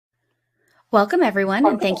Welcome, everyone,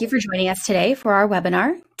 and thank you for joining us today for our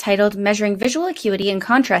webinar titled Measuring Visual Acuity and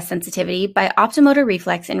Contrast Sensitivity by Optomotor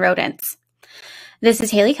Reflex in Rodents. This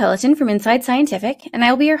is Haley Culleton from Inside Scientific, and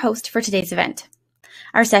I will be your host for today's event.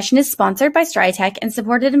 Our session is sponsored by Striatech and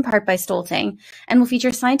supported in part by Stolting, and will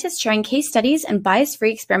feature scientists sharing case studies and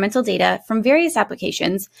bias-free experimental data from various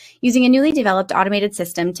applications using a newly developed automated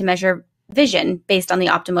system to measure vision based on the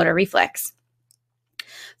Optomotor Reflex.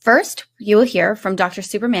 First, you will hear from Dr.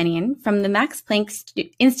 Subramanian from the Max Planck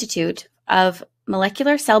Institute of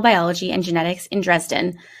Molecular Cell Biology and Genetics in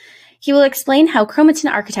Dresden. He will explain how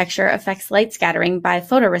chromatin architecture affects light scattering by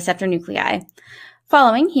photoreceptor nuclei.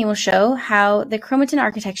 Following, he will show how the chromatin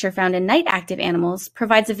architecture found in night-active animals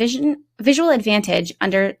provides a visual advantage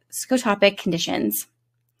under scotopic conditions.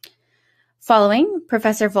 Following,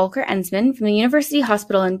 Professor Volker Enzmann from the University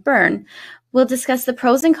Hospital in Bern will discuss the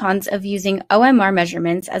pros and cons of using OMR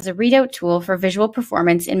measurements as a readout tool for visual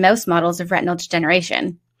performance in mouse models of retinal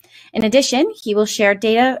degeneration. In addition, he will share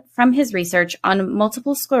data from his research on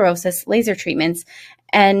multiple sclerosis laser treatments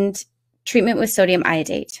and treatment with sodium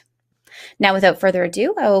iodate. Now, without further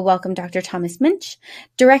ado, I will welcome Dr. Thomas Münch,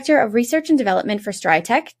 Director of Research and Development for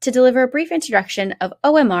Striatech, to deliver a brief introduction of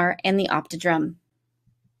OMR and the OptoDrum.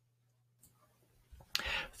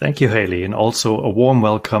 Thank you, Haley, and also a warm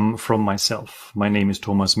welcome from myself. My name is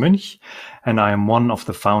Thomas Münch, and I am one of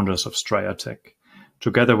the founders of Striatech,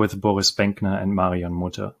 together with Boris Benkner and Marion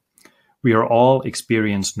Mutter. We are all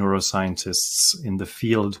experienced neuroscientists in the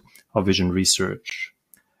field of vision research.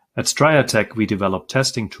 At Striatech, we develop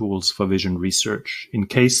testing tools for vision research. In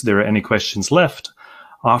case there are any questions left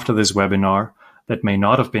after this webinar that may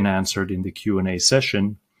not have been answered in the Q&A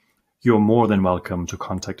session, you're more than welcome to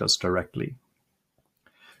contact us directly.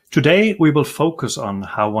 Today, we will focus on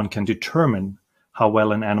how one can determine how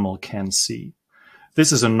well an animal can see.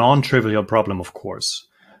 This is a non-trivial problem, of course.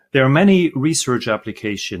 There are many research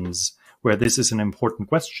applications where this is an important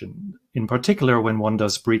question, in particular when one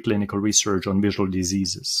does preclinical research on visual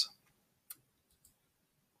diseases.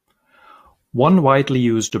 One widely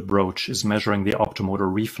used approach is measuring the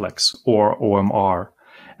optomotor reflex, or OMR,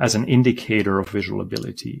 as an indicator of visual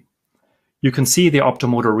ability. You can see the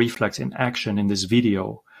optomotor reflex in action in this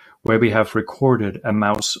video, where we have recorded a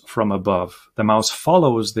mouse from above. The mouse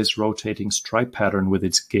follows this rotating stripe pattern with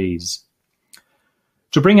its gaze.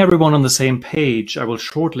 To bring everyone on the same page, I will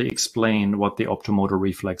shortly explain what the optomotor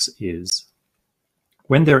reflex is.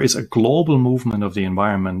 When there is a global movement of the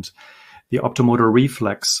environment, the optomotor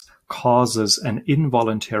reflex causes an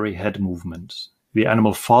involuntary head movement. The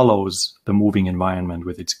animal follows the moving environment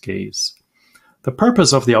with its gaze. The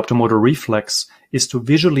purpose of the optomotor reflex is to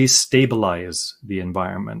visually stabilize the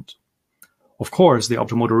environment. Of course, the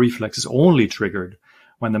optomotor reflex is only triggered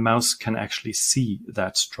when the mouse can actually see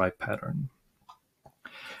that stripe pattern.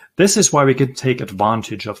 This is why we can take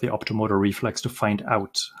advantage of the optomotor reflex to find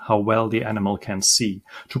out how well the animal can see,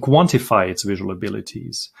 to quantify its visual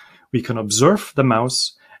abilities. We can observe the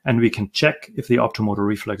mouse and we can check if the optomotor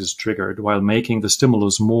reflex is triggered while making the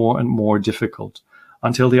stimulus more and more difficult,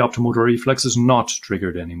 until the optomotor reflex is not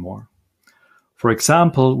triggered anymore. For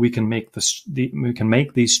example, we can make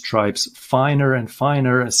these stripes finer and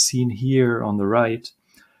finer, as seen here on the right,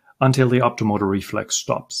 until the optomotor reflex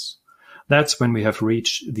stops. That's when we have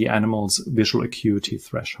reached the animal's visual acuity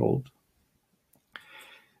threshold.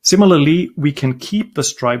 Similarly, we can keep the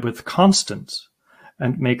stripe width constant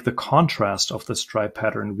and make the contrast of the stripe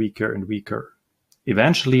pattern weaker and weaker.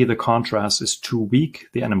 Eventually, the contrast is too weak,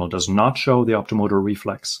 the animal does not show the optomotor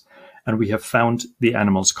reflex, and we have found the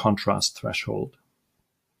animal's contrast threshold.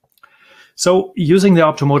 So, using the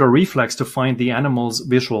optomotor reflex to find the animal's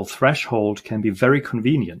visual threshold can be very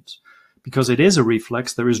convenient. Because it is a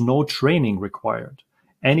reflex, there is no training required.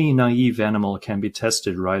 Any naive animal can be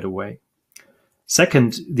tested right away.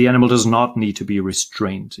 Second, the animal does not need to be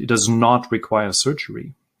restrained. It does not require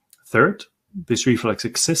surgery. Third, this reflex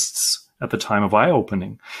exists at the time of eye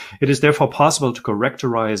opening. It is therefore possible to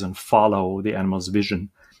characterize and follow the animal's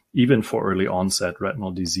vision, even for early onset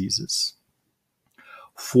retinal diseases.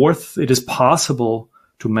 Fourth, it is possible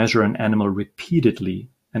to measure an animal repeatedly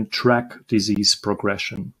and track disease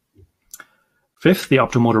progression. Fifth, the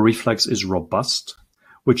optomotor reflex is robust,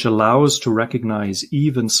 which allows to recognize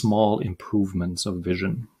even small improvements of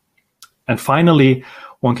vision. And finally,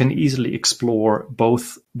 one can easily explore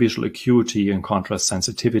both visual acuity and contrast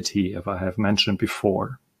sensitivity, as I have mentioned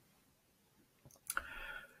before.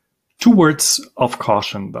 Two words of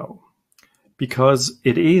caution, though. Because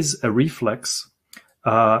it is a reflex,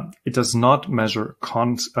 it does not measure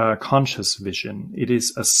conscious vision. It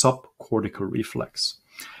is a subcortical reflex.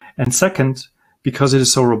 And second, because it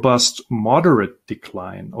is so robust, moderate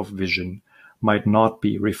decline of vision might not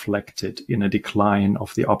be reflected in a decline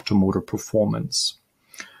of the optomotor performance.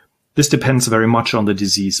 This depends very much on the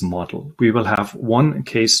disease model. We will have one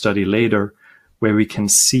case study later where we can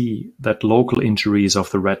see that local injuries of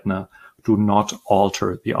the retina do not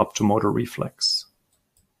alter the optomotor reflex.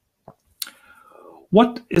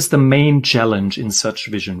 What is the main challenge in such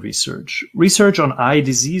vision research? Research on eye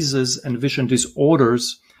diseases and vision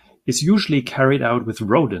disorders is usually carried out with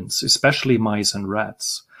rodents, especially mice and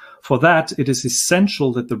rats. For that, it is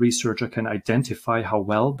essential that the researcher can identify how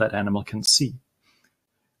well that animal can see.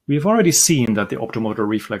 We have already seen that the optomotor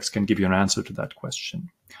reflex can give you an answer to that question.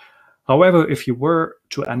 However, if you were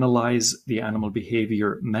to analyze the animal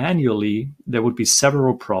behavior manually, there would be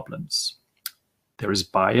several problems. There is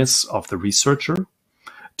bias of the researcher.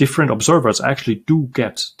 Different observers actually do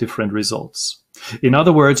get different results. In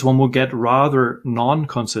other words, one will get rather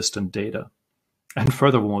non-consistent data. And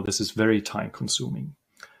furthermore, this is very time-consuming.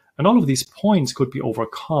 And all of these points could be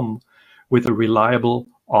overcome with a reliable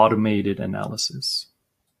automated analysis.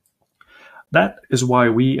 That is why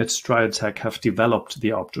we at Striatech have developed the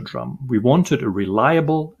OptoDrum. We wanted a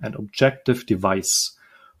reliable and objective device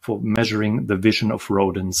for measuring the vision of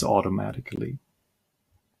rodents automatically.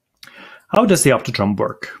 How does the OptoDrum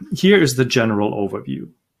work? Here is the general overview.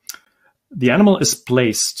 The animal is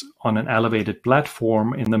placed on an elevated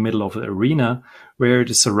platform in the middle of the arena where it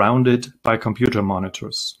is surrounded by computer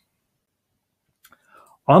monitors.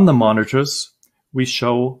 On the monitors, we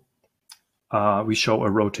show a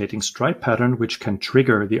rotating stripe pattern which can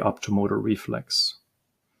trigger the optomotor reflex.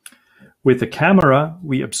 With the camera,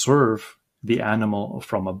 we observe the animal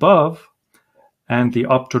from above, and the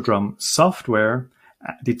OptoDrum software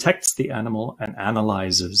detects the animal and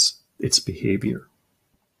analyzes its behavior.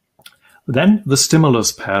 Then the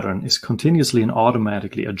stimulus pattern is continuously and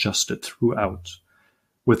automatically adjusted throughout,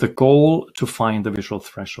 with the goal to find the visual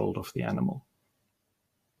threshold of the animal.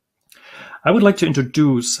 I would like to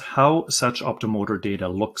introduce how such optomotor data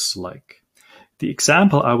looks like. The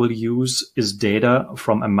example I will use is data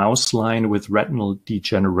from a mouse line with retinal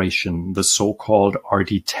degeneration, the so-called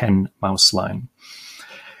RD10 mouse line.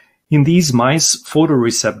 In these mice,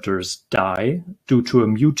 photoreceptors die due to a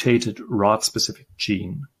mutated rod-specific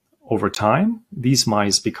gene. Over time, these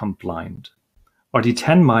mice become blind.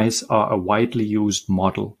 RD10 mice are a widely used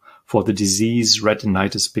model for the disease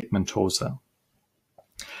retinitis pigmentosa.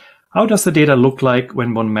 How does the data look like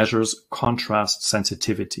when one measures contrast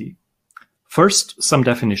sensitivity? First, some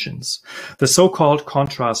definitions. The so-called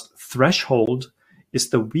contrast threshold is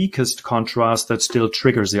the weakest contrast that still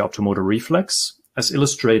triggers the optomotor reflex, as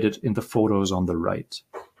illustrated in the photos on the right.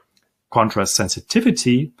 Contrast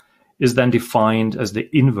sensitivity is then defined as the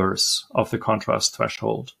inverse of the contrast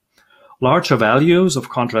threshold. Larger values of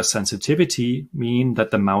contrast sensitivity mean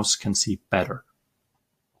that the mouse can see better.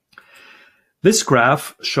 This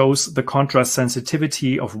graph shows the contrast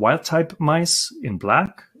sensitivity of wild-type mice in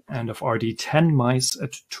black and of RD10 mice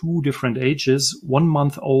at 2 different ages, 1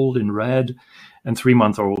 month old in red and 3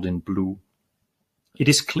 months old in blue. It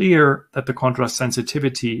is clear that the contrast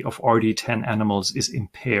sensitivity of RD10 animals is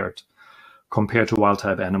impaired compared to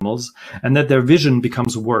wild-type animals, and that their vision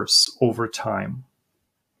becomes worse over time.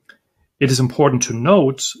 It is important to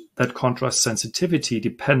note that contrast sensitivity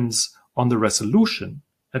depends on the resolution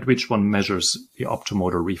at which one measures the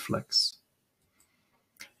optomotor reflex.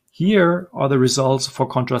 Here are the results for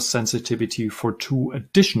contrast sensitivity for 2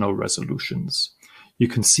 additional resolutions. You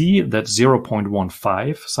can see that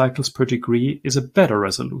 0.15 cycles per degree is a better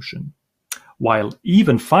resolution, while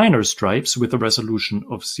even finer stripes with a resolution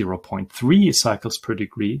of 0.3 cycles per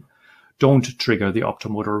degree don't trigger the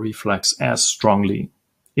optomotor reflex as strongly.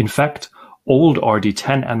 In fact, old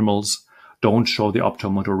RD10 animals don't show the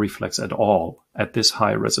optomotor reflex at all at this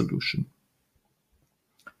high resolution.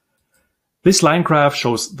 This line graph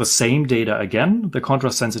shows the same data again, the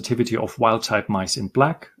contrast sensitivity of wild-type mice in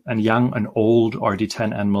black and young and old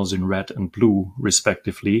RD10 animals in red and blue,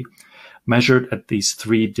 respectively, measured at these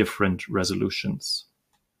 3 different resolutions.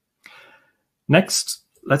 Next,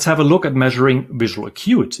 let's have a look at measuring visual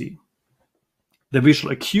acuity. The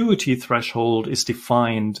visual acuity threshold is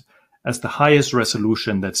defined as the highest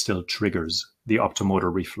resolution that still triggers the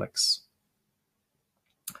optomotor reflex.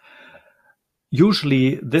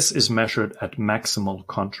 Usually, this is measured at maximal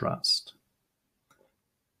contrast.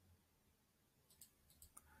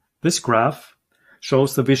 This graph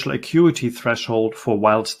shows the visual acuity threshold for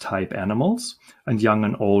wild-type animals and young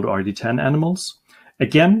and old RD10 animals.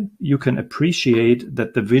 Again, you can appreciate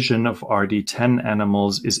that the vision of RD10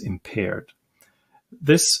 animals is impaired.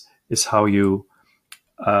 This is how you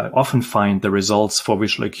often find the results for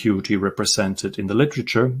visual acuity represented in the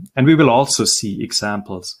literature, and we will also see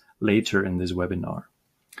examples later in this webinar.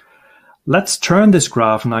 Let's turn this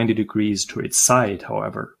graph 90 degrees to its side,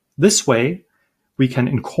 however. This way, we can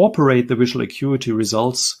incorporate the visual acuity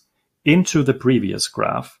results into the previous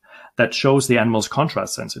graph that shows the animal's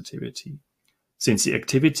contrast sensitivity. Since the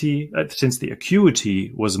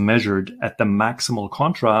acuity was measured at the maximal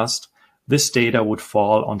contrast, this data would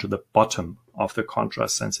fall onto the bottom of the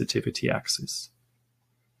contrast sensitivity axis,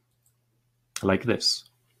 like this.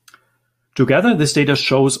 Together, this data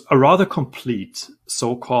shows a rather complete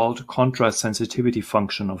so-called contrast sensitivity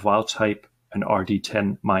function of wild-type and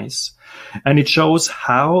RD10 mice, and it shows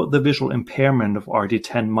how the visual impairment of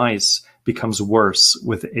RD10 mice becomes worse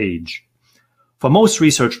with age. For most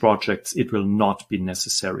research projects, it will not be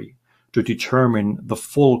necessary to determine the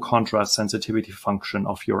full contrast sensitivity function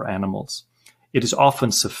of your animals. It is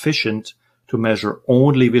often sufficient to measure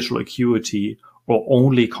only visual acuity or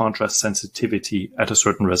only contrast sensitivity at a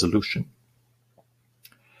certain resolution.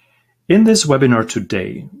 In this webinar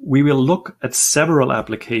today, we will look at several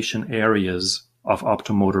application areas of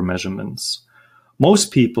optomotor measurements.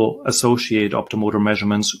 Most people associate optomotor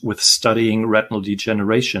measurements with studying retinal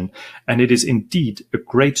degeneration, and it is indeed a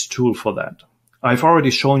great tool for that. I've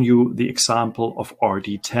already shown you the example of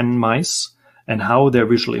RD10 mice and how their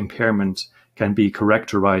visual impairment can be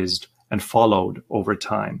characterized and followed over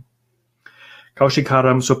time.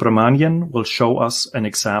 Kaushikaram Subramanian will show us an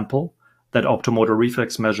example that optomotor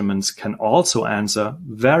reflex measurements can also answer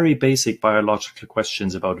very basic biological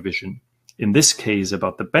questions about vision, in this case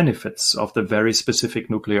about the benefits of the very specific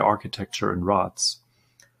nuclear architecture in rods.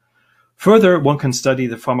 Further, one can study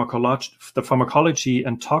the pharmacology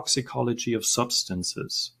and toxicology of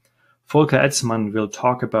substances. Volker Enzmann will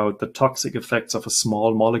talk about the toxic effects of a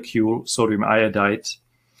small molecule, sodium iodide,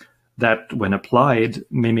 that, when applied,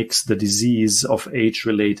 mimics the disease of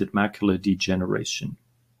age-related macular degeneration.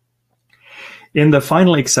 In the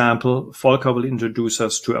final example, Volker will introduce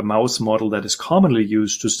us to a mouse model that is commonly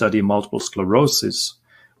used to study multiple sclerosis,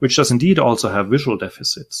 which does indeed also have visual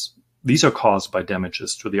deficits. These are caused by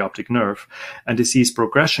damages to the optic nerve, and disease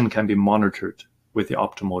progression can be monitored with the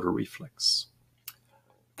optomotor reflex.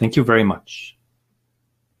 Thank you very much.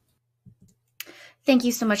 Thank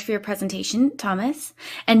you so much for your presentation, Thomas.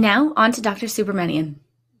 And now on to Dr. Subramanian.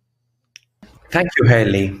 Thank you,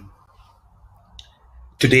 Haley.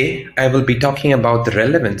 Today, I will be talking about the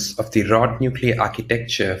relevance of the rod nuclear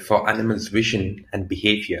architecture for animals' vision and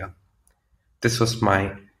behavior. This was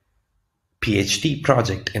my PhD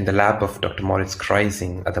project in the lab of Dr. Moritz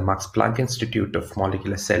Kreising at the Max Planck Institute of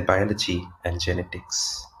Molecular Cell Biology and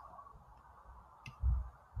Genetics.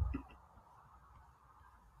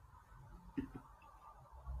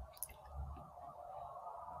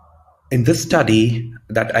 In this study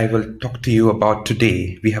that I will talk to you about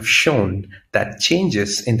today, we have shown that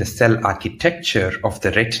changes in the cell architecture of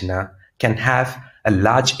the retina can have a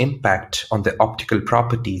large impact on the optical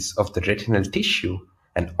properties of the retinal tissue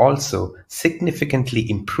and also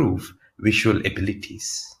significantly improve visual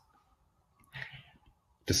abilities.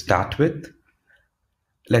 To start with,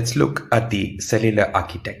 let's look at the cellular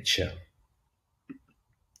architecture.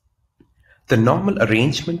 The normal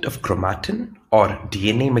arrangement of chromatin or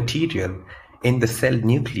DNA material in the cell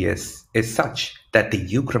nucleus is such that the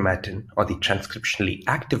euchromatin or the transcriptionally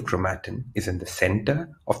active chromatin is in the center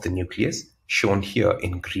of the nucleus, shown here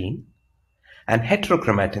in green, and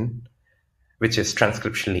heterochromatin, which is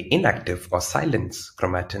transcriptionally inactive or silence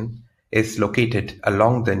chromatin, is located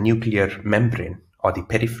along the nuclear membrane or the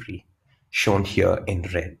periphery, shown here in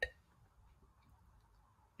red.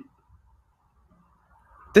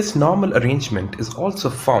 This normal arrangement is also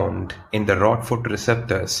found in the rod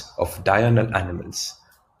photoreceptors of diurnal animals,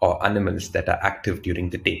 or animals that are active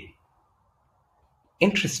during the day.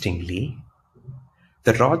 Interestingly,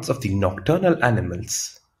 the rods of the nocturnal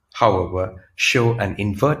animals, however, show an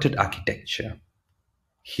inverted architecture.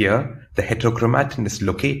 Here, the heterochromatin is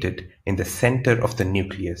located in the center of the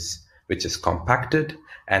nucleus, which is compacted,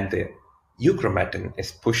 and the euchromatin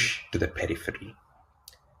is pushed to the periphery.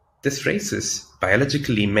 This raises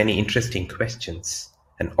biologically many interesting questions,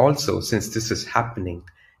 and also, since this is happening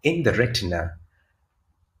in the retina,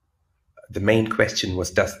 the main question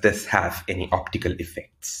was, does this have any optical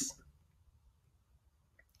effects?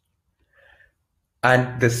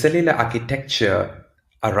 And the cellular architecture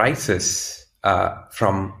arises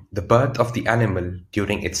from the birth of the animal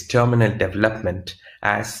during its terminal development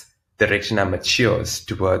as the retina matures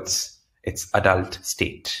towards its adult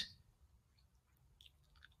state.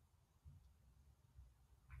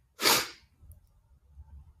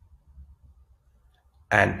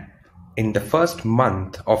 And in the first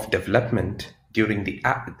month of development, due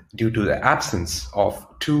to the absence of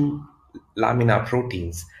two laminar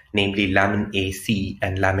proteins namely lamin AC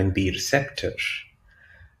and lamin B receptor,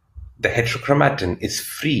 the heterochromatin is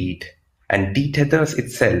freed and detethers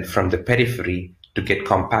itself from the periphery to get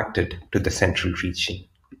compacted to the central region.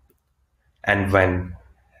 And when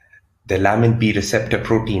the lamin B receptor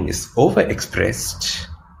protein is overexpressed,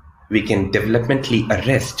 we can developmentally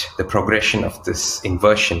arrest the progression of this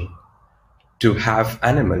inversion to have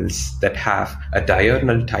animals that have a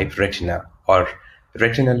diurnal type retina, or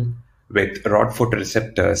retinal with rod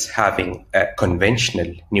photoreceptors having a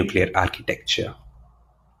conventional nuclear architecture.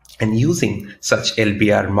 And using such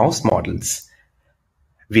LBR mouse models,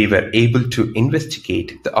 we were able to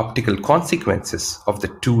investigate the optical consequences of the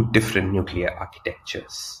two different nuclear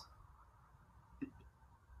architectures.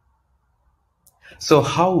 So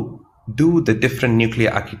how do the different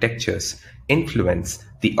nuclear architectures influence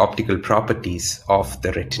the optical properties of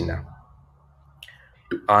the retina?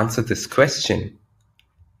 To answer this question,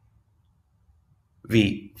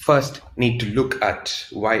 we first need to look at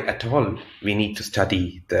why at all we need to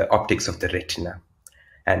study the optics of the retina.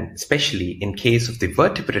 And especially in case of the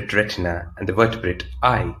vertebrate retina and the vertebrate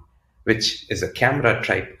eye, which is a camera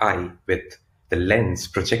type eye with the lens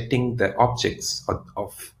projecting the objects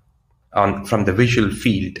from the visual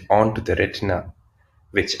field onto the retina,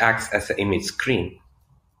 which acts as an image screen.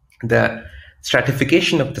 The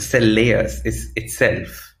stratification of the cell layers is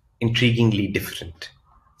itself intriguingly different,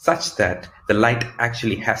 such that the light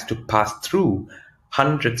actually has to pass through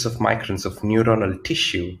hundreds of microns of neuronal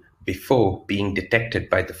tissue before being detected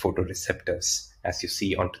by the photoreceptors, as you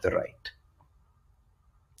see onto the right.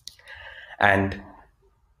 And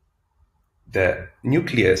the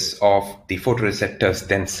nucleus of the photoreceptors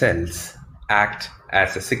themselves act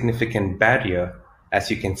as a significant barrier.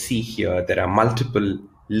 As you can see here, there are multiple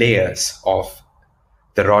layers of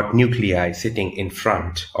the rod nuclei sitting in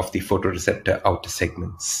front of the photoreceptor outer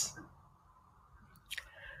segments.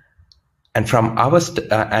 And from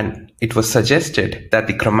and it was suggested that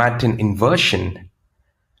the chromatin inversion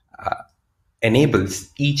enables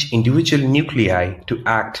each individual nuclei to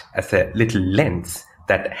act as a little lens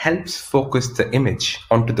that helps focus the image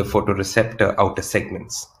onto the photoreceptor outer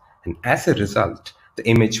segments. And as a result, the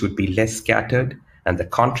image would be less scattered and the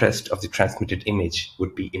contrast of the transmitted image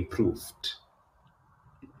would be improved.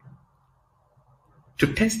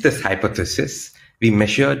 To test this hypothesis, we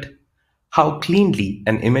measured how cleanly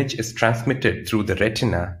an image is transmitted through the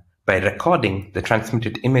retina by recording the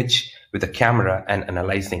transmitted image with a camera and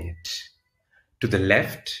analyzing it. To the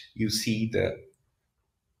left, you see the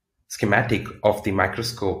schematic of the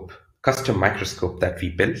microscope, custom microscope that we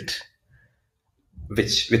built,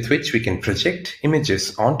 with which we can project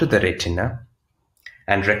images onto the retina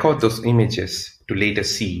and record those images to later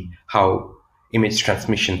see how image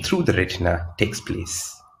transmission through the retina takes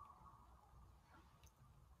place.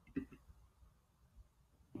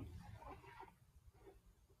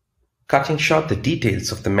 Cutting short the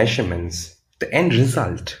details of the measurements, the end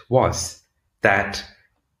result was that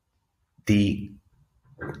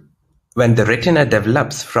when the retina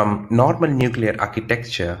develops from normal nuclear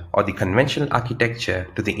architecture or the conventional architecture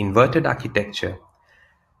to the inverted architecture,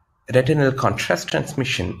 retinal contrast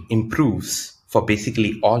transmission improves for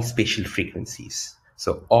basically all spatial frequencies.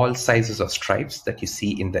 So all sizes of stripes that you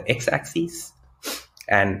see in the x-axis,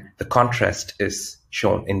 and the contrast is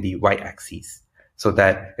shown in the y-axis. So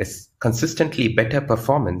that is consistently better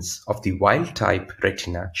performance of the wild type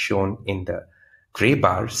retina shown in the gray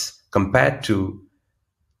bars compared to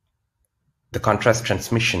the contrast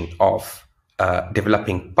transmission of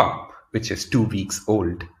developing pup, which is 2 weeks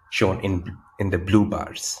old, shown in the blue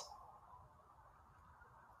bars.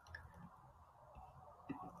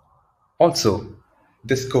 Also,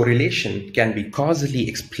 this correlation can be causally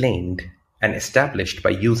explained and established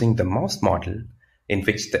by using the mouse model in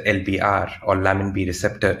which the LBR or lamin B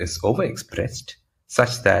receptor is overexpressed,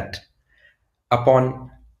 such that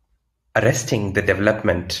upon arresting the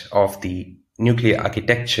development of the nuclear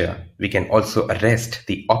architecture, we can also arrest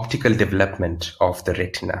the optical development of the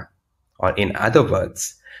retina. Or in other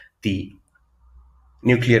words, the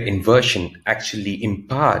nuclear inversion actually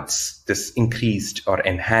imparts this increased or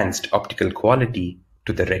enhanced optical quality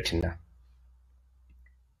to the retina.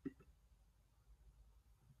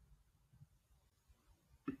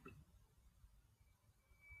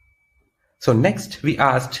 So next we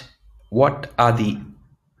asked, what are the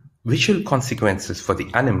visual consequences for the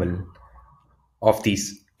animal of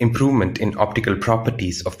these improvement in optical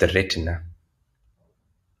properties of the retina?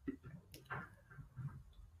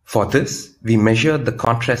 For this, we measured the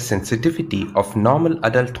contrast sensitivity of normal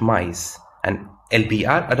adult mice and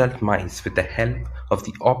LBR adult mice with the help of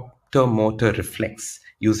the Optomotor Reflex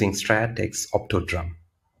using Striatech's OptoDrum.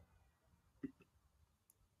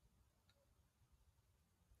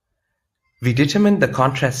 We determined the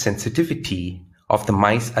contrast sensitivity of the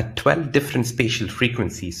mice at 12 different spatial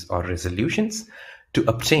frequencies or resolutions to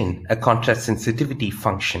obtain a contrast sensitivity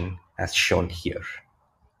function as shown here.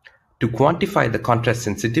 To quantify the contrast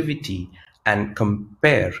sensitivity and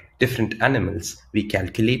compare different animals, we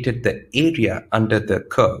calculated the area under the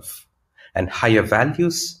curve, and higher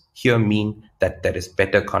values here mean that there is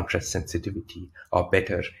better contrast sensitivity or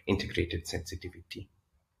better integrated sensitivity.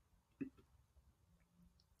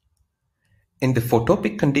 In the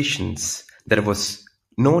photopic conditions, there was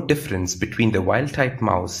no difference between the wild-type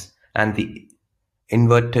mouse and the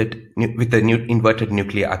inverted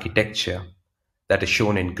nuclear architecture that is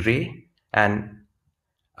shown in gray, and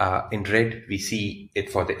in red we see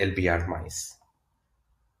it for the LBR mice.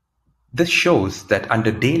 This shows that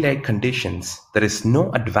under daylight conditions, there is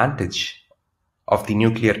no advantage of the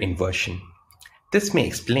nuclear inversion. This may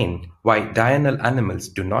explain why diurnal animals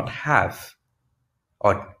do not have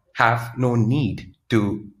or have no need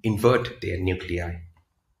to invert their nuclei.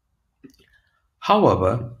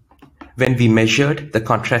 However, when we measured the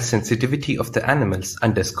contrast sensitivity of the animals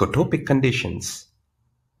under scotopic conditions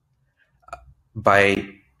by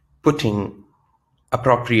putting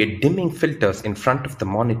appropriate dimming filters in front of the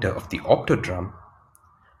monitor of the OptoDrum,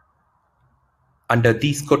 under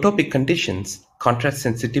these scotopic conditions, contrast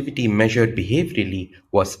sensitivity measured behaviorally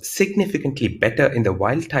was significantly better in the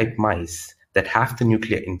wild-type mice that have the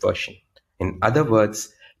nuclear inversion. In other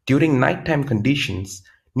words, during nighttime conditions,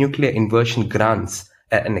 nuclear inversion grants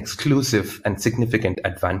an exclusive and significant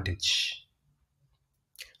advantage.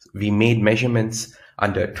 We made measurements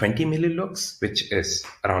under 20 millilux, which is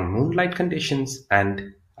around moonlight conditions,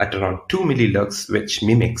 and at around 2 millilux, which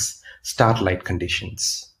mimics starlight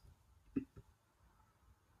conditions.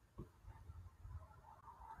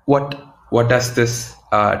 What does this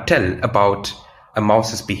tell about a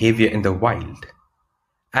mouse's behavior in the wild?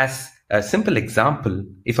 As a simple example,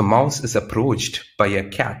 if a mouse is approached by a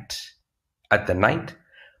cat at the night,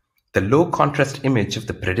 the low contrast image of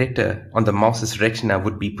the predator on the mouse's retina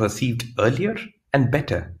would be perceived earlier and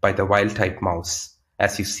better by the wild-type mouse,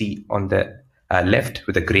 as you see on the left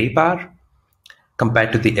with the gray bar,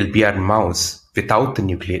 compared to the LBR mouse without the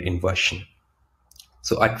nuclear inversion.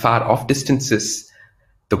 So at far off distances,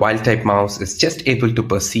 the wild-type mouse is just able to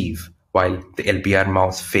perceive, while the LBR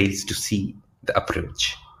mouse fails to see the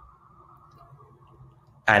approach.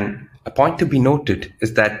 And a point to be noted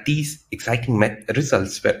is that these exciting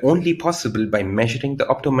results were only possible by measuring the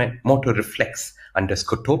optomotor reflex under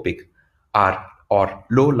scotopic or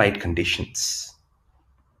low light conditions.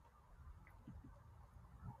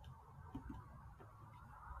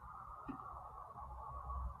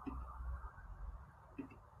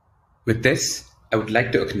 With this, I would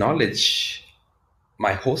like to acknowledge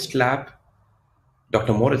my host lab,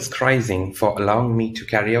 Dr. Moritz Kreising, for allowing me to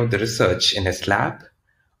carry out the research in his lab,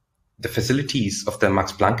 the facilities of the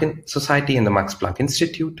Max Planck Society and the Max Planck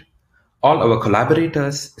Institute, all our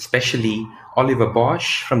collaborators, especially Oliver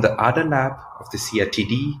Bosch from the ADA lab of the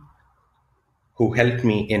CRTD, who helped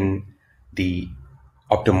me in the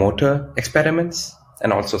optomotor experiments,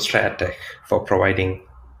 and also Striatech for providing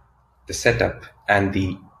the setup and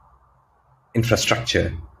the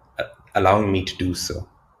infrastructure, allowing me to do so.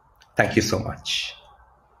 Thank you so much.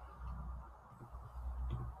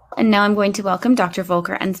 And now I'm going to welcome Dr.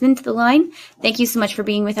 Volker Enzmann to the line. Thank you so much for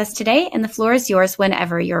being with us today, and the floor is yours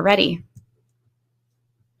whenever you're ready.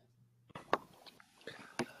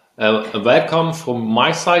 Welcome from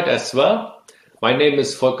my side as well. My name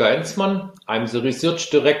is Volker Enzmann. I'm the research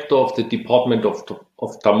director of the Department of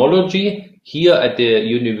Ophthalmology here at the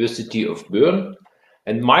University of Bern.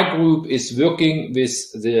 And my group is working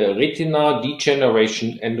with the retina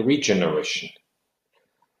degeneration and regeneration.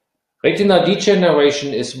 Retina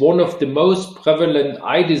degeneration is one of the most prevalent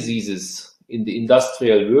eye diseases in the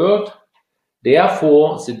industrial world.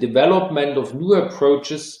 Therefore, the development of new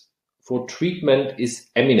approaches for treatment is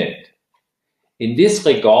imminent. In this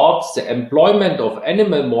regard, the employment of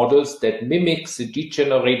animal models that mimic the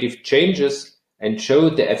degenerative changes and show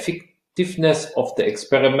the effectiveness of the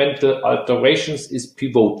experimental alterations is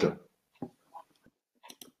pivotal.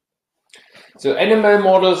 So animal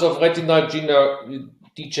models of retinal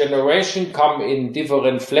degeneration come in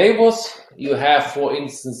different flavors. You have, for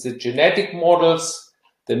instance, the genetic models,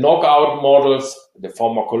 the knockout models, the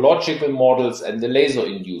pharmacological models, and the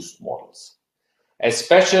laser-induced models.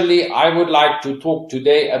 Especially, I would like to talk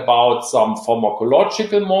today about some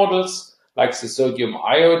pharmacological models, like the sodium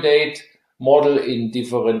iodate model in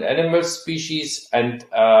different animal species, and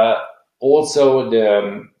also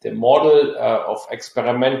the model of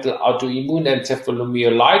experimental autoimmune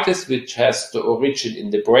encephalomyelitis, which has the origin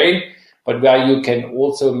in the brain, but where you can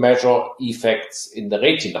also measure effects in the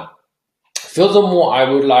retina. Furthermore, I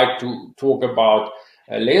would like to talk about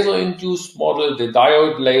a laser-induced model, the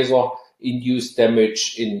diode laser-induced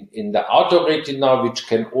damage in the outer retina, which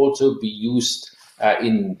can also be used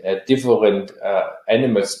in different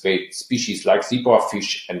animal species like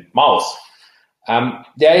zebrafish and mouse.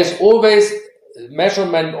 There is always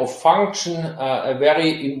measurement of function a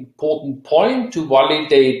very important point to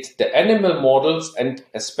validate the animal models and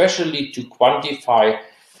especially to quantify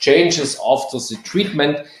changes after the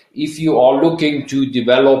treatment if you are looking to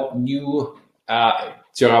develop new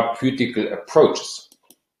therapeutical approaches.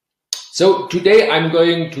 So today I'm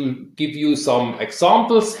going to give you some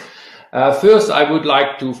examples. First, I would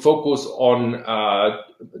like to focus on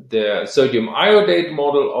the sodium iodide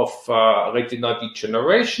model of retina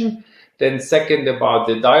degeneration. Then second, about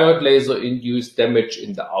the diode laser-induced damage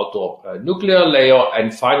in the outer nuclear layer.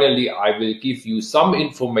 And finally, I will give you some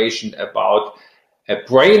information about a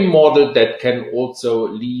brain model that can also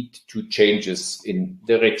lead to changes in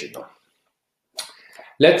the retina.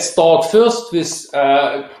 Let's start first with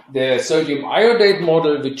the sodium iodide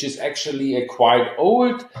model, which is actually a quite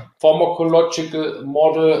old pharmacological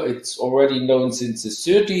model. It's already known since the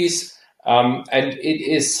 30s, and it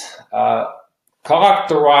is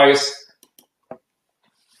characterized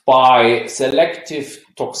by selective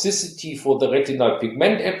toxicity for the retinal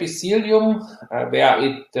pigment epithelium, where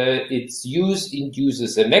its use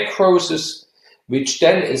induces a necrosis, which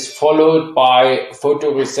then is followed by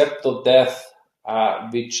photoreceptor death,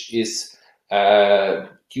 which is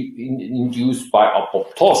induced by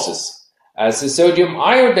apoptosis. As the sodium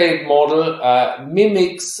iodide model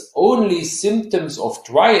mimics only symptoms of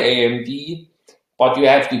dry AMD, but you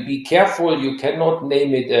have to be careful. You cannot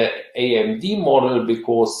name it an AMD model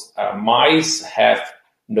because mice have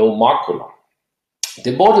no macula.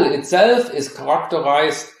 The model itself is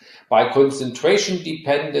characterized by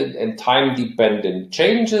concentration-dependent and time-dependent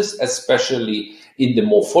changes, especially in the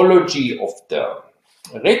morphology of the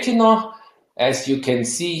retina. As you can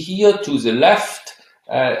see here to the left,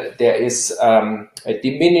 there is a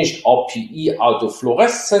diminished RPE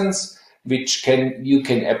autofluorescence, which you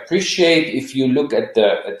can appreciate if you look at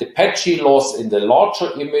the patchy loss in the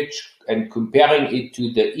larger image and comparing it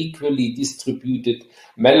to the equally distributed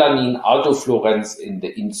melanin autofluorescence in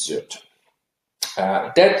the insert.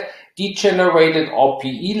 That degenerated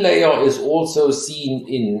RPE layer is also seen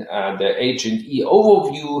in the H&E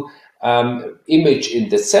overview image in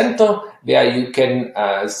the center, where you can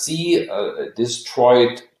see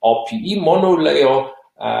destroyed RPE monolayer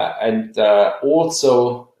and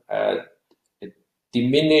also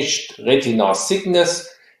diminished retinal thickness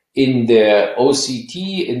in the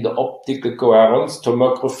OCT, in the optical coherence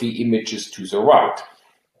tomography images to the right.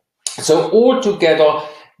 So altogether,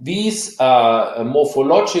 these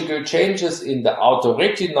morphological changes in the outer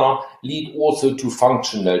retina lead also to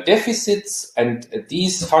functional deficits, and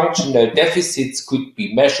these functional deficits could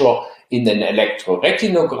be measured in an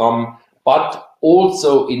electroretinogram, but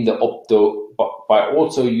also in the by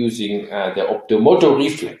also using the Optomotor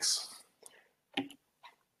Reflex.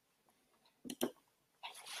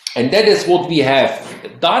 And that is what we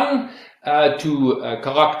have done to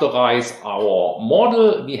characterize our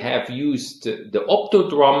model. We have used the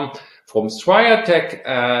OptoDrum from Striatech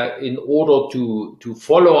in order to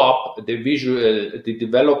follow up the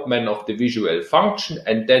development of the visual function,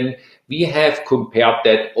 and then we have compared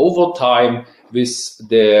that over time with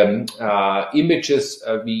the images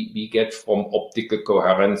we get from optical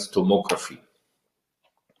coherence tomography.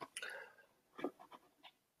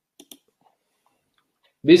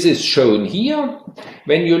 This is shown here.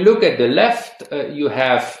 When you look at the left, you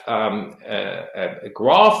have a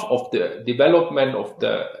graph of the development of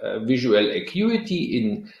the visual acuity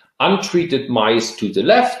in untreated mice to the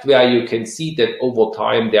left, where you can see that over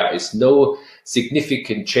time there is no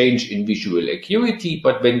significant change in visual acuity.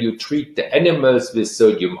 But when you treat the animals with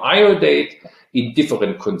sodium iodide in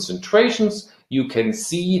different concentrations, you can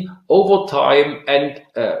see over time and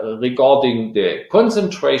regarding the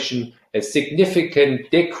concentration, a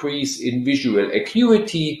significant decrease in visual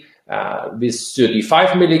acuity. With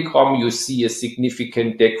 35 milligram, you see a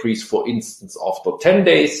significant decrease, for instance, after 10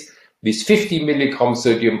 days. With 50 milligram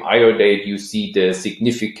sodium iodide, you see the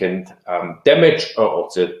significant damage or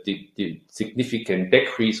the significant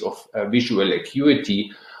decrease of visual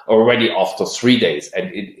acuity already after 3 days.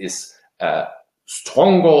 And it is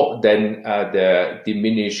stronger than the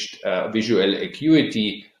diminished visual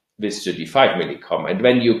acuity with 35 milligram. And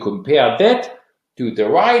when you compare that to the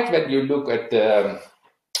right, when you look at the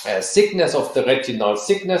thickness of the retinal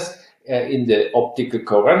thickness in the optical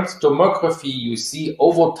coherence tomography, you see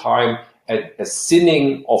over time a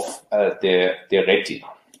thinning of the retina.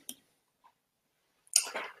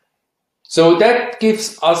 So that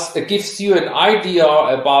gives you an idea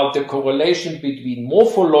about the correlation between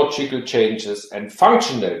morphological changes and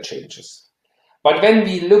functional changes. But when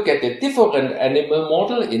we look at a different animal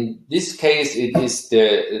model, in this case it is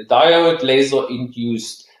the diode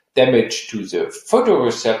laser-induced damage to the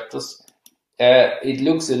photoreceptors, it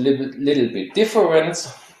looks a little bit different.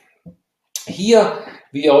 Here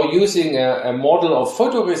we are using a model of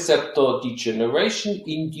photoreceptor degeneration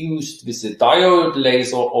induced with a diode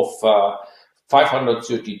laser of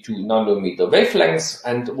 532 nanometer wavelengths.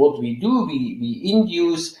 And what we do, we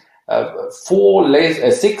induce 4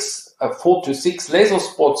 to 6 laser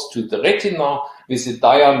spots to the retina with a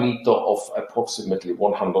diameter of approximately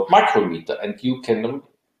 100 micrometer. And you can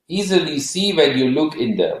easily see when you look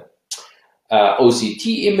in the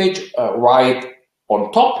OCT image right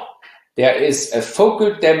on top, there is a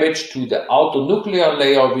focal damage to the outer nuclear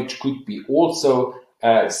layer, which could be also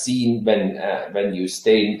seen when you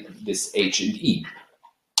stain this H&E.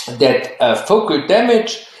 That focal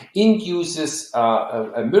damage induces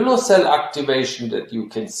a Müller cell activation that you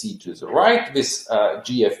can see to the right with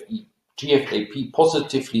GFAP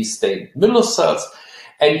positively stained Müller cells.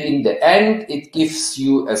 And in the end, it gives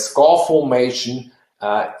you a scar formation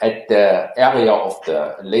at the area of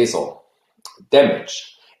the laser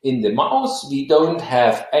damage. In the mouse, we don't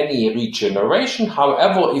have any regeneration.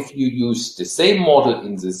 However, if you use the same model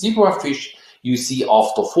in the zebrafish, you see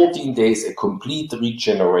after 14 days a complete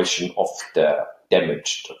regeneration of the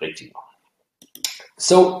damaged retina.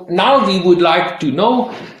 So now we would like to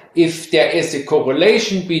know if there is a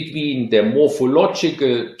correlation between the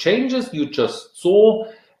morphological changes you just saw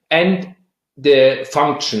and the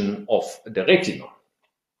function of the retina.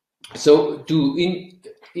 So to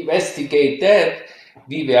investigate that,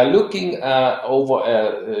 we were looking over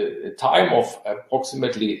a time of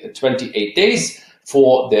approximately 28 days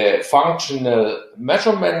for the functional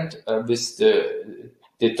measurement with the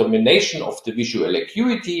determination of the visual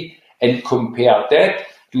acuity and compare that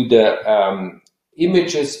to the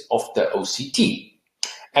images of the OCT.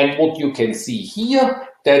 And what you can see here,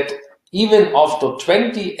 that even after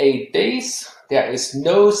 28 days, there is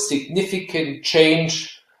no significant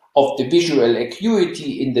change of the visual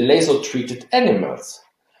acuity in the laser-treated animals.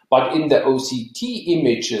 But in the OCT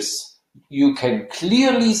images, you can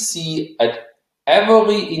clearly see at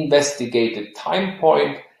every investigated time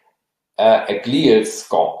point a glial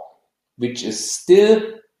scar, which is still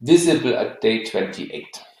visible at day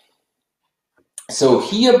 28. So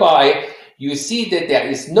hereby, you see that there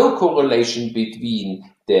is no correlation between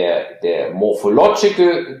the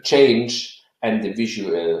morphological change and the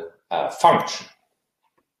visual function.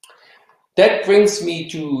 That brings me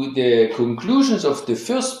to the conclusions of the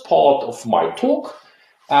first part of my talk.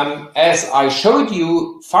 As I showed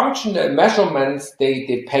you, functional measurements, they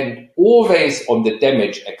depend always on the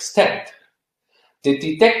damage extent. The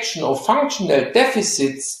detection of functional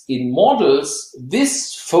deficits in models with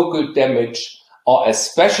focal damage are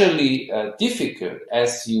especially difficult,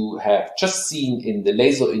 as you have just seen in the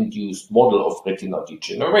laser-induced model of retinal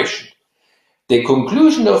degeneration. The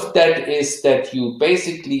conclusion of that is that you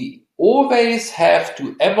basically always have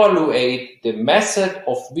to evaluate the method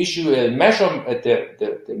of visual measurement,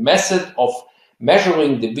 the method of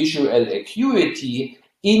measuring the visual acuity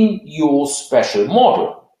in your special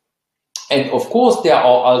model. And of course, there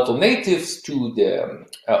are alternatives to the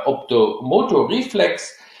optomotor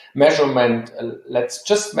reflex measurement. Let's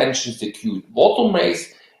just mention the acute water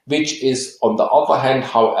maze, which is, on the other hand,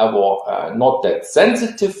 however, not that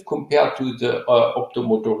sensitive compared to the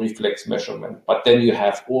optomotor reflex measurement. But then you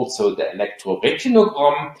have also the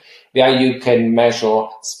electroretinogram, where you can measure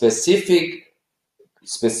specifically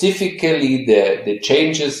the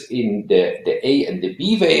changes in the A and the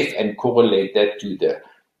B wave and correlate that to the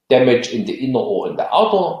damage in the inner or in the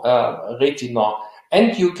outer retina.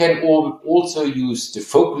 And you can also use the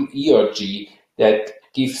focal ERG that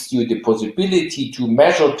gives you the possibility to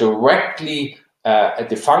measure directly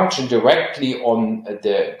the function directly on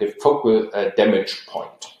the focal damage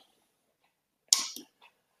point.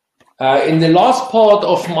 In the last part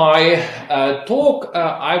of my talk,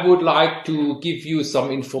 I would like to give you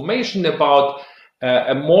some information about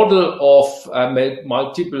a model of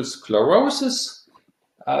multiple sclerosis,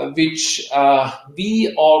 which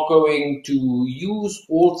we are going to use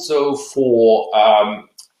also for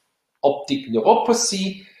optic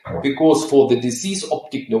neuropathy, because for the disease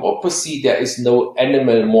optic neuropathy, there is no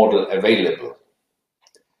animal model available.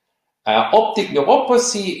 Optic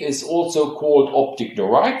neuropathy is also called optic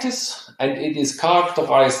neuritis, and it is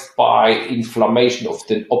characterized by inflammation of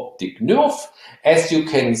the optic nerve. As you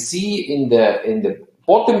can see in the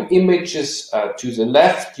bottom images to the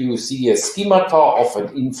left, you see a schemata of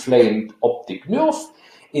an inflamed optic nerve.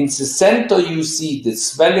 In the center, you see the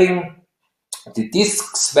swelling, the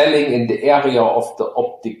disc swelling in the area of the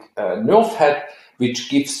optic nerve head, which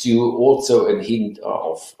gives you also a hint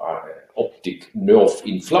of optic nerve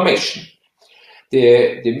inflammation.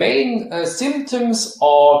 The main symptoms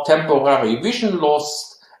are temporary vision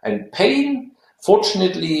loss and pain.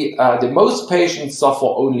 Fortunately, the most patients suffer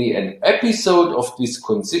only an episode of this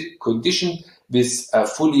condition, which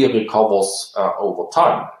fully recovers over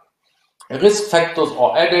time. Risk factors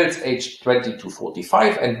are adults aged 20 to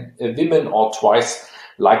 45, and women are twice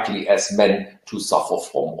likely as men to suffer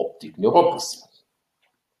from optic neuropathy.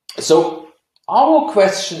 So our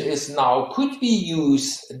question is now, could we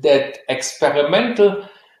use that experimental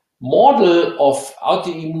model of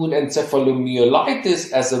autoimmune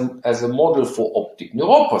encephalomyelitis as a model for optic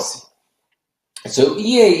neuropathy? So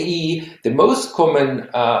EAE, the most common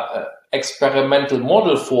experimental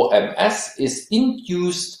model for MS, is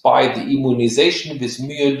induced by the immunization with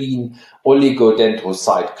myelin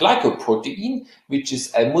oligodendrocyte glycoprotein, which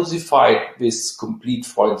is emulsified with complete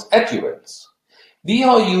Freund's adjuvants. We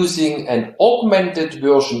are using an augmented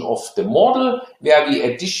version of the model where we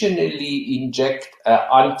additionally inject an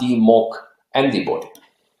anti-MOG antibody.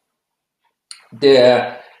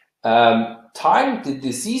 The time the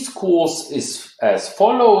disease course is as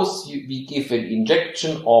follows. We give an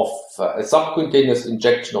injection of a subcutaneous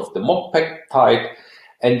injection of the MOG peptide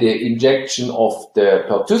and the injection of the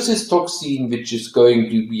pertussis toxin, which is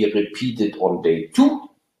going to be repeated on day 2.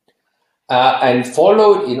 And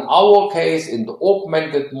followed in our case in the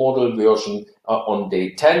augmented model version on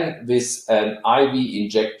day 10 with an IV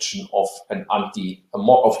injection of an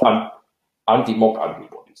anti-MOG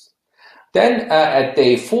antibodies. Then at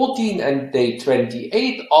day 14 and day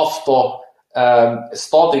 28, after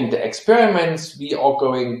starting the experiments, we are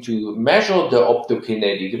going to measure the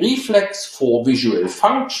optokinetic reflex for visual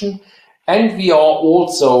function, and we are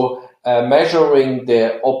also measuring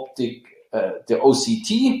the OCT,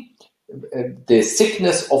 the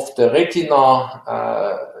thickness of the retina.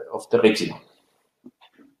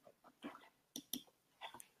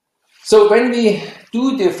 So when we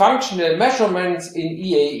do the functional measurements in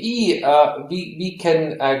EAE, we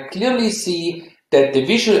can clearly see that the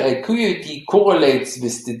visual acuity correlates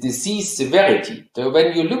with the disease severity. So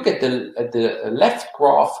when you look at the left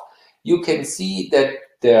graph, you can see that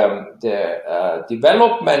the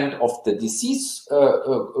development of the disease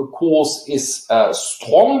course is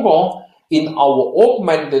stronger in our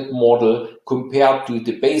augmented model compared to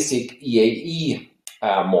the basic EAE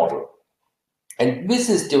model. And this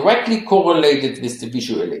is directly correlated with the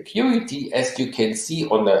visual acuity, as you can see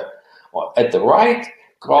at the right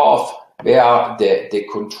graph, where the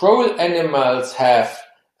control animals have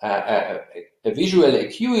a visual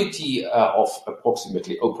acuity of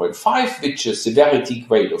approximately 0.5, which is severity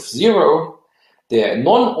grade of 0. The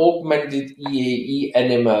non-augmented EAE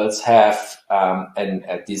animals have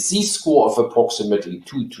a disease score of approximately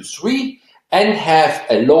 2 to 3 and have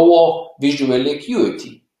a lower visual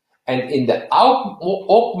acuity. And in the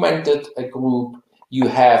augmented group, you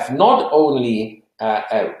have not only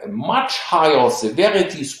a much higher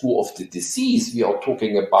severity score of the disease, we are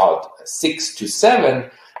talking about 6 to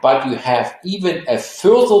 7, but you have even a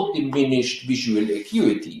further diminished visual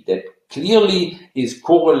acuity that clearly is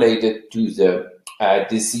correlated to the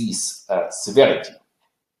disease severity.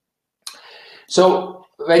 So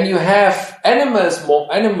when you have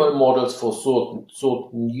animal models for certain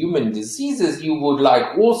human diseases, you would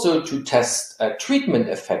like also to test treatment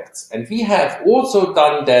effects. And we have also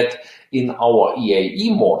done that in our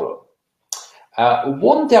EAE model.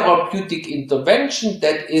 One therapeutic intervention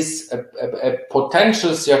that is a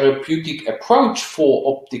potential therapeutic approach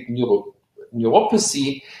for optic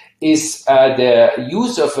neuropathy is the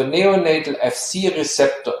use of a neonatal Fc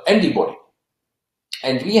receptor antibody.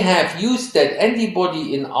 And we have used that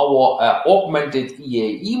antibody in our augmented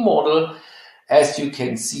EAE model. As you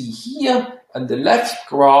can see here on the left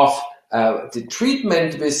graph, the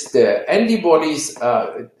treatment with the antibodies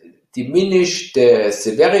diminish the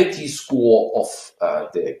severity score of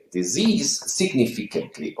the disease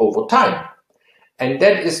significantly over time. And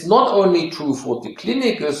that is not only true for the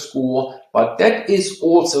clinical score, but that is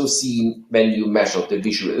also seen when you measure the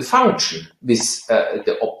visual function with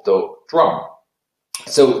the OptoDrum.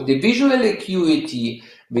 So the visual acuity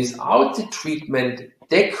without the treatment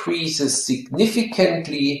decreases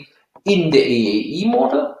significantly in the EAE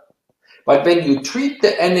model, But when you treat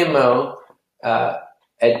the animal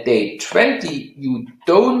at day 20, you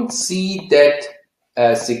don't see that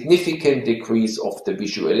significant decrease of the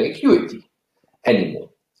visual acuity anymore.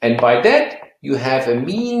 And by that, you have a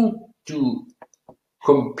mean to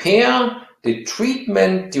compare the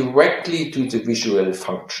treatment directly to the visual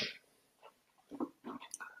function.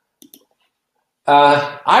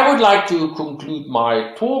 I would like to conclude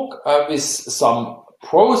my talk with some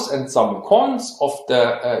pros and some cons of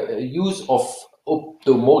the use of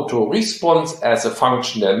optomotor response as a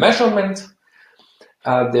functional measurement.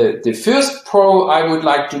 The first pro I would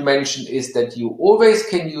like to mention is that you always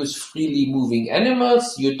can use freely moving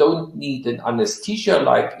animals. You don't need an anesthesia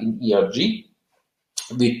like in ERG,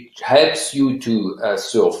 which helps you to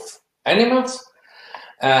serve animals.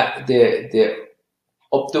 The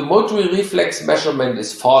optomotor reflex measurement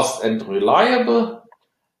is fast and reliable,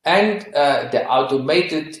 and the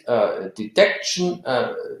automated detection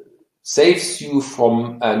saves you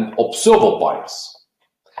from an observer bias.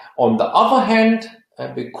 On the other hand,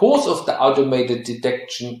 because of the automated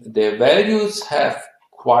detection, the values have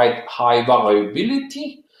quite high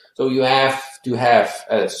variability. So you have to have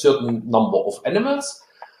a certain number of animals,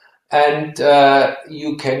 and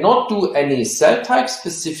you cannot do any cell type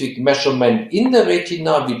specific measurement in the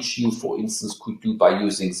retina, which you, for instance, could do by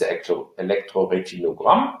using the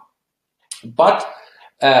electroretinogram. But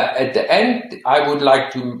at the end, I would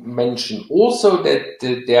like to mention also that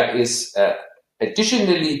there is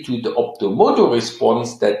additionally to the optomotor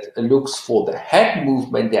response that looks for the head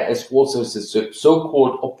movement, there is also the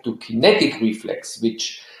so-called optokinetic reflex,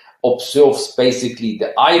 which observes basically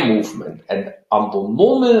the eye movement. And under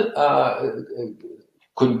normal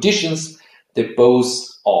conditions, the both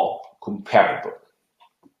are comparable.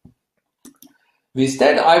 With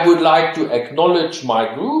that, I would like to acknowledge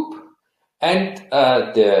my group and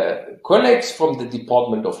the colleagues from the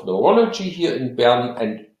Department of Neurology here in Bern,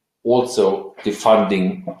 and also the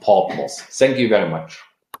funding partners. Thank you very much.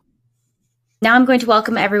 Now I'm going to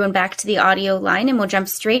welcome everyone back to the audio line, and we'll jump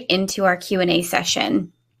straight into our Q&A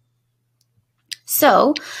session.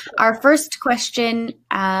 So our first question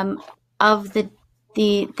of the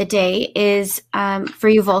day is for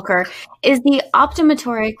you, Volker. Is the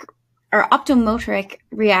optomotoric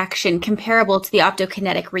reaction comparable to the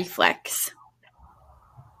optokinetic reflex?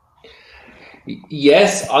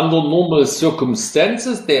 Yes, under normal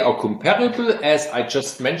circumstances, they are comparable, as I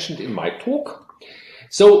just mentioned in my talk.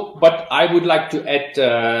 So, but I would like to add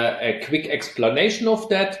a quick explanation of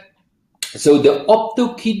that. So the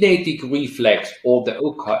optokinetic reflex, or the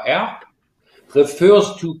OKR,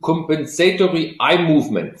 refers to compensatory eye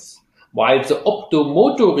movements, while the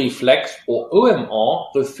optomotor reflex, or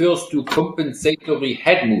OMR, refers to compensatory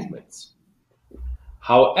head movements.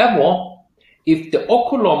 However, if the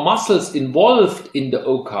ocular muscles involved in the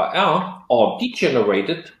OKR are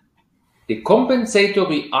degenerated, the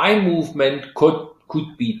compensatory eye movement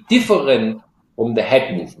could be different from the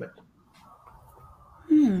head movement.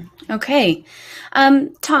 Okay.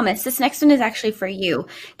 Thomas, this next one is actually for you.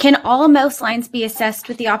 Can all mouse lines be assessed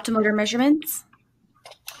with the optomotor measurements?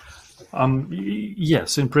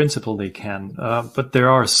 Yes, in principle they can, but there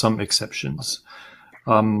are some exceptions.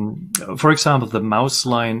 For example, the mouse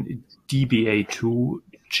line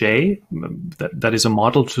DBA2J, that is a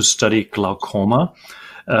model to study glaucoma.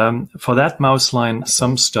 For that mouse line,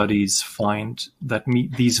 some studies find that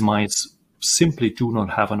these mice simply do not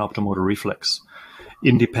have an optomotor reflex,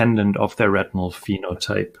 independent of their retinal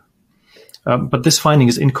phenotype. But this finding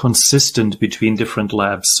is inconsistent between different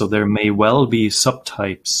labs, so there may well be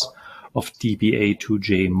subtypes of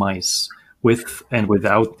DBA2J mice with and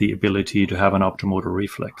without the ability to have an optomotor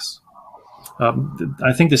reflex.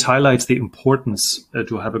 I think this highlights the importance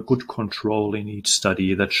to have a good control in each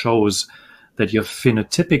study that shows that your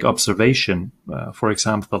phenotypic observation, for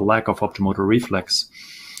example, the lack of optomotor reflex,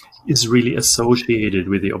 is really associated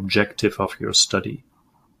with the objective of your study.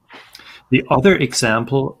 The other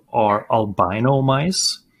example are albino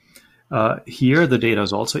mice. Here, the data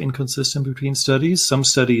is also inconsistent between studies. Some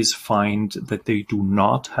studies find that they do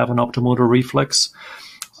not have an optomotor reflex.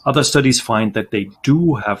 Other studies find that they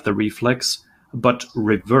do have the reflex, but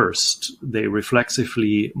reversed. They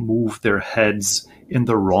reflexively move their heads in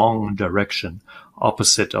the wrong direction,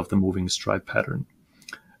 opposite of the moving stripe pattern.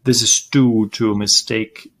 This is due to a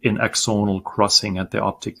mistake in axonal crossing at the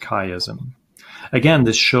optic chiasm. Again,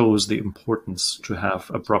 this shows the importance to have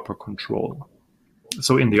a proper control.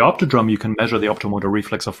 So in the OptoDrum, you can measure the optomotor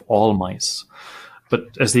reflex of all mice.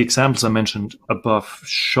 But as the examples I mentioned above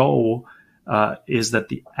show, is that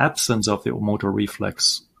the absence of the motor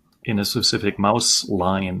reflex in a specific mouse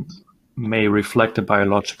line may reflect a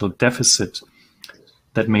biological deficit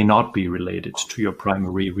that may not be related to your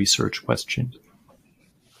primary research question.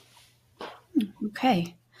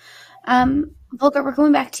 Okay. Volker, we're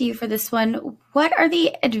going back to you for this one. What are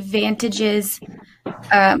the advantages, what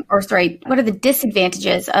are the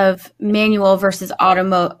disadvantages of manual versus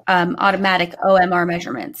automatic OMR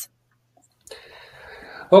measurements?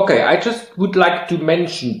 Okay, I just would like to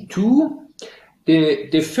mention two.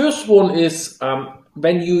 The first one is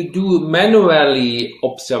when you do manually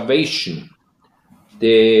observation,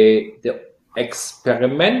 the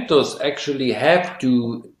experimenters actually have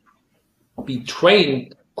to be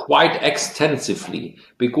trained quite extensively,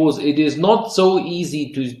 because it is not so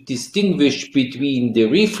easy to distinguish between the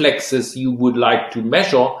reflexes you would like to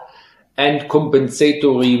measure and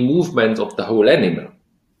compensatory movements of the whole animal.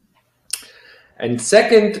 And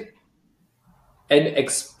second, an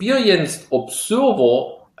experienced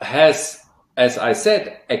observer has, as I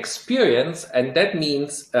said, experience, and that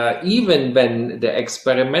means even when the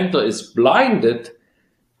experimenter is blinded,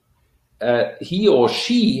 he or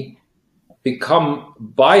she become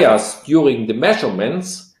biased during the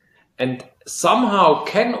measurements and somehow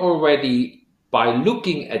can already, by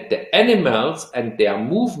looking at the animals and their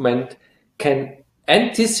movement, can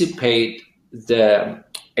anticipate the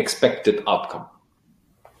expected outcome.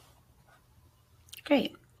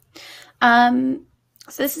 Great. So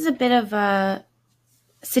this is a bit of a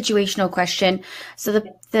situational question. So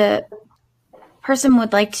the person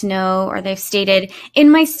would like to know, or they've stated, in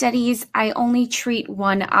my studies, I only treat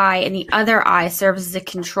one eye and the other eye serves as a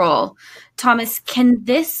control. Thomas, can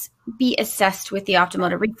this be assessed with the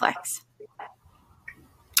optomotor reflex?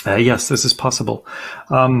 Yes, this is possible.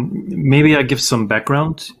 Maybe I give some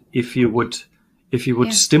background. If you would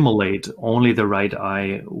stimulate only the right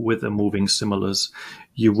eye with a moving stimulus,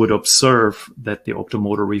 you would observe that the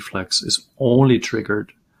optomotor reflex is only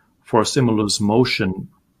triggered for stimulus motion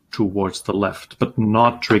towards the left, but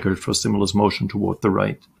not triggered for stimulus motion toward the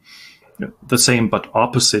right. The same but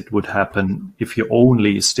opposite would happen if you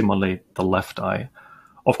only stimulate the left eye.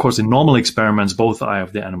 Of course, in normal experiments, both eyes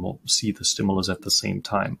of the animal see the stimulus at the same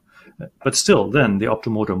time. But still, then the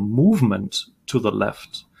optomotor movement to the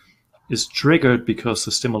left is triggered because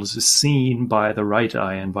the stimulus is seen by the right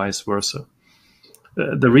eye and vice versa.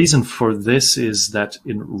 The reason for this is that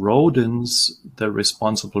in rodents, the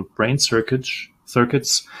responsible brain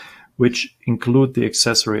circuits, which include the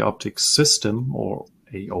accessory optic system, or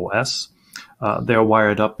AOS, they're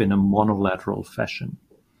wired up in a monolateral fashion.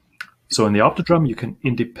 So in the OptoDrum, you can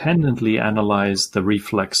independently analyze the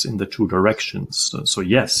reflex in the two directions. So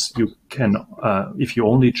yes, you can, if you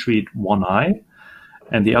only treat one eye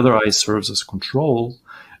and the other eye serves as control,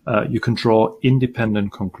 you can draw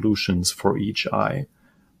independent conclusions for each eye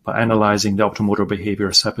by analyzing the optomotor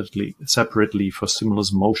behavior separately for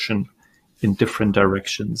stimulus motion in different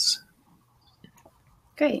directions.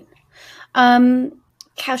 Great.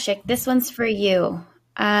 Kaushik, this one's for you.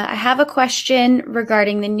 I have a question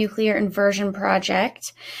regarding the nuclear inversion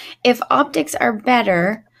project. If optics are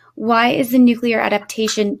better, why is the nuclear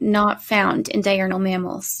adaptation not found in diurnal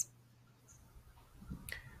mammals?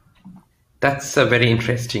 That's a very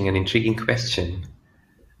interesting and intriguing question.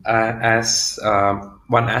 As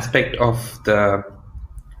one aspect of the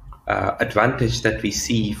advantage that we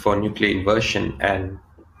see for nuclear inversion and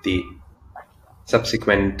the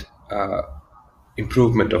subsequent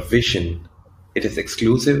improvement of vision, it is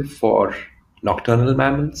exclusive for nocturnal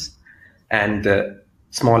mammals, and the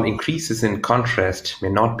small increases in contrast may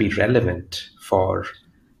not be relevant for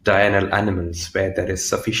diurnal animals where there is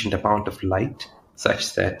sufficient amount of light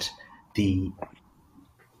such that the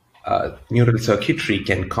neural circuitry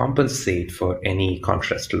can compensate for any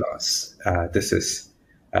contrast loss. This is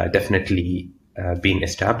definitely been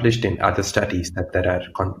established in other studies, that there are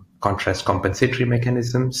contrast compensatory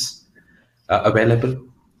mechanisms available.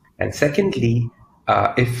 And secondly,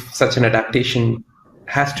 if such an adaptation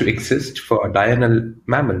has to exist for diurnal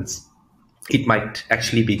mammals, it might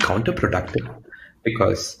actually be counterproductive,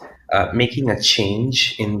 because making a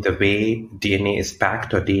change in the way DNA is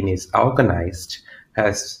packed or DNA is organized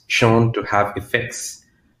has shown to have effects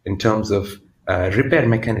in terms of repair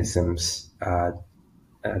mechanisms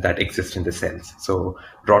that exist in the cells. So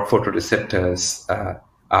rod photoreceptors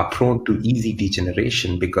are prone to easy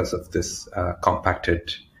degeneration because of this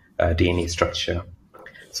compacted DNA structure.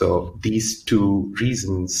 So these two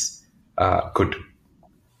reasons could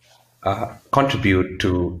contribute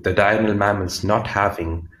to the diurnal mammals not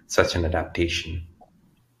having such an adaptation.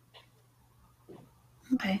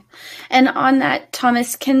 Okay. And on that,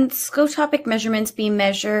 Thomas, can scotopic measurements be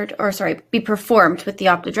performed with the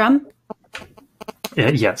OptoDrum?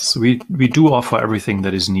 Yes, we do offer everything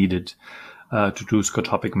that is needed. to do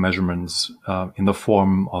scotopic measurements in the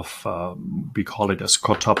form of, we call it a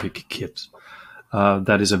scotopic kit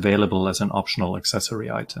that is available as an optional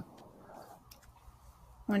accessory item.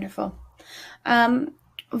 Wonderful.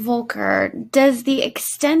 Volker, does the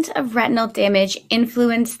extent of retinal damage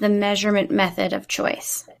influence the measurement method of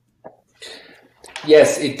choice?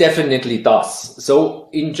 Yes, it definitely does. So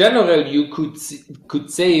in general, you could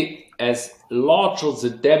say as larger the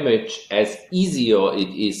damage, as easier it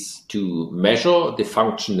is to measure the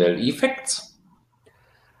functional effects.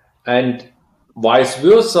 And vice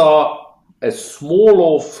versa, a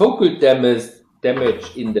smaller focal damage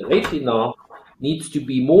in the retina needs to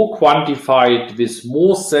be more quantified with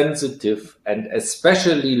more sensitive and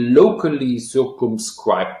especially locally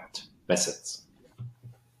circumscribed methods.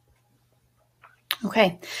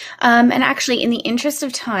 Okay. And actually, in the interest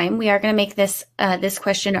of time, we are going to make this this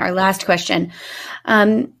question our last question.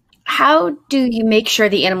 How do you make sure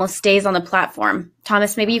the animal stays on the platform?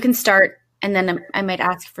 Thomas, maybe you can start, and then I might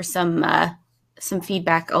ask for some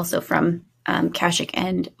feedback also from Kaushik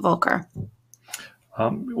and Volker.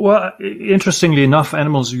 Well, interestingly enough,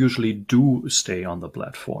 animals usually do stay on the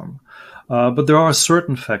platform, but there are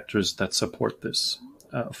certain factors that support this.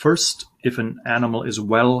 First, if an animal is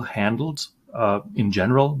well handled, in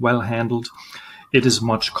general, well handled, it is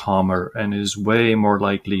much calmer and is way more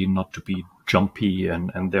likely not to be jumpy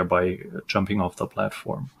and thereby jumping off the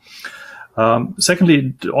platform.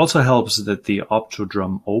 Secondly, it also helps that the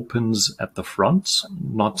OptoDrum opens at the front,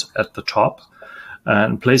 not at the top.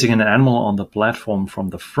 And placing an animal on the platform from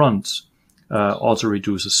the front also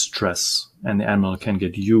reduces stress, and the animal can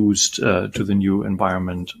get used to the new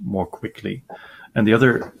environment more quickly. And the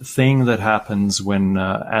other thing that happens when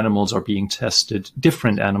animals are being tested,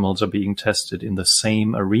 different animals are being tested in the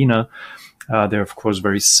same arena, they're of course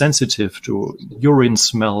very sensitive to urine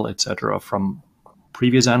smell, etc., from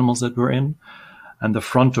previous animals that were in. And the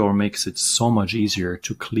front door makes it so much easier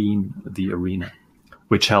to clean the arena,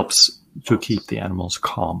 which helps to keep the animals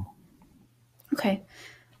calm. Okay.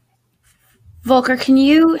 Volker, can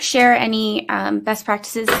you share any best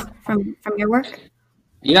practices from your work?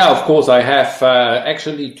 Yeah, of course. I have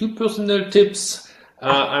actually two personal tips.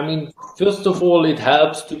 I mean, first of all, it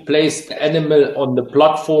helps to place the animal on the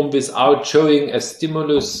platform without showing a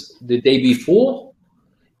stimulus the day before,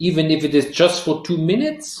 even if it is just for 2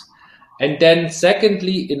 minutes. And then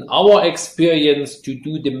secondly, in our experience, to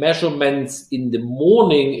do the measurements in the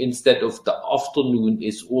morning instead of the afternoon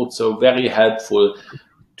is also very helpful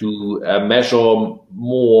to measure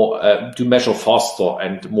more, to measure faster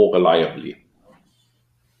and more reliably.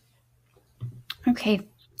 Okay,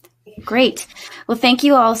 great. Well, thank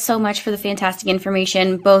you all so much for the fantastic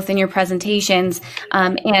information, both in your presentations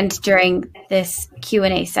and during this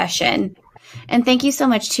Q&A session. And thank you so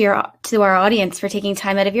much to our audience for taking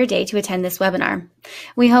time out of your day to attend this webinar.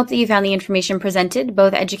 We hope that you found the information presented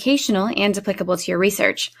both educational and applicable to your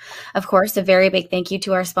research. Of course, a very big thank you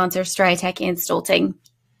to our sponsors, Striatech and Stolting.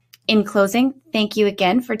 In closing, thank you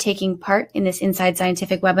again for taking part in this Inside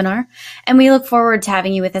Scientific webinar, and we look forward to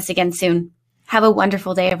having you with us again soon. Have a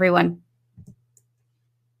wonderful day, everyone.